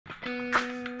We've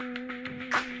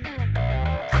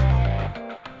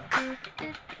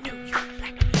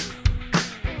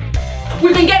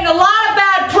been getting a lot of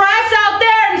bad press out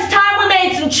there, and it's time we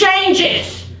made some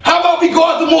changes. How about we go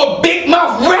after more big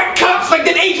mouth rat cops like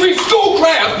that Adrian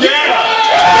Schoolcraft?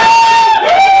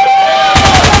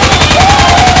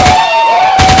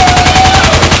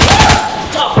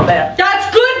 That's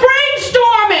good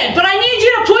brainstorming, but I need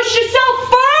you to push yourself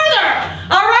further.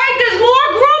 All right, there's more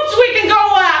groups we can go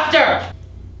after.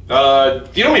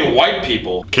 You don't mean white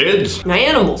people. Kids.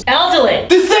 Animals. Elderly.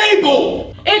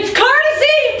 Disabled. It's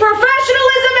courtesy,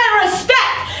 professionalism, and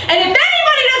respect. And if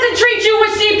anybody doesn't treat you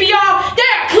with CPR,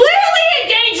 they're clearly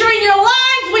endangering your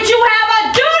lives, which you have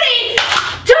a duty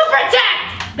to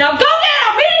protect. Now go get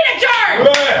a meeting adjourned.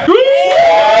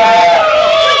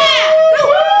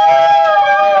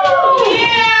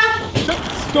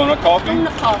 Donut coffee?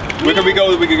 Donut coffee. Where can we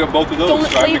go? We can get both of those.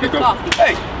 Donut Right? We flavored could go. coffee.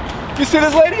 Hey, you see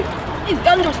this lady?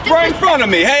 Right in front of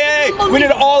me. Hey, hey, we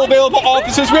need all available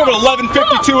offices. We have an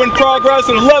 11:52 in progress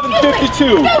and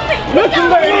 11:52. Listen,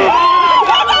 lady.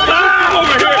 Come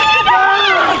over here.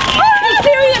 Are you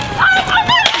serious?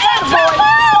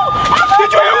 Did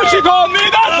you hear what she called me?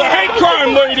 That's a hate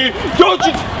crime, lady. Don't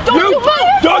you move.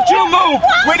 Don't you move.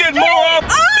 We need more of.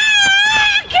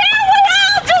 Can't we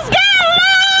all just get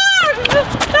along?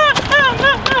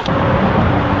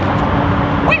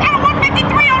 We got a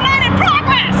 15309 in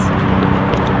progress.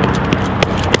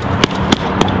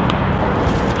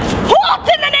 Halt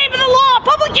in the name of the law.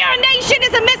 Public urination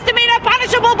is a misdemeanor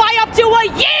punishable by up to a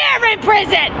year in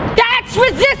prison. That's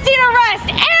resisting arrest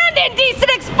and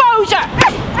indecent exposure.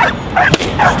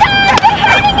 Stop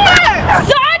hitting her!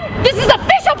 Son, this is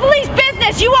official police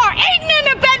business. You are aiding and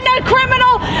abetting a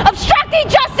criminal, obstructing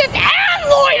justice, and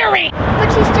loitering. But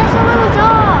she's just a little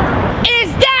dog. Is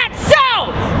that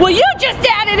so? Well, you just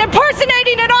added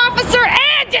impersonating an officer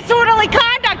and disorderly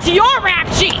conduct to your rap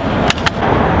sheet.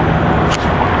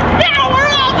 Now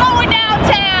we're all going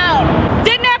downtown.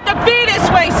 Didn't have to be this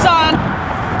way, son.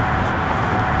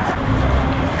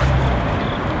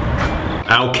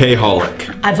 Alcoholic.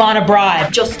 I want a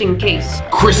bribe. Just in case.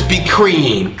 Krispy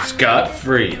Kreme.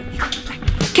 Scot-free.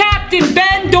 Captain,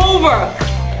 bend over.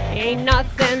 Ain't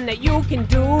nothing that you can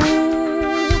do.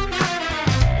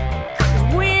 'Cause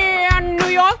we're New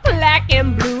York black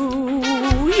and blue.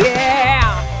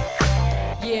 Yeah.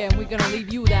 Yeah, we're gonna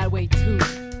leave you that way too.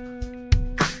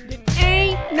 It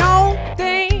ain't no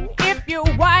thing if you're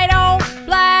white or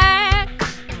black.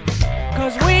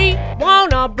 'Cause we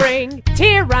wanna bring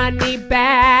tyranny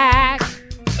back.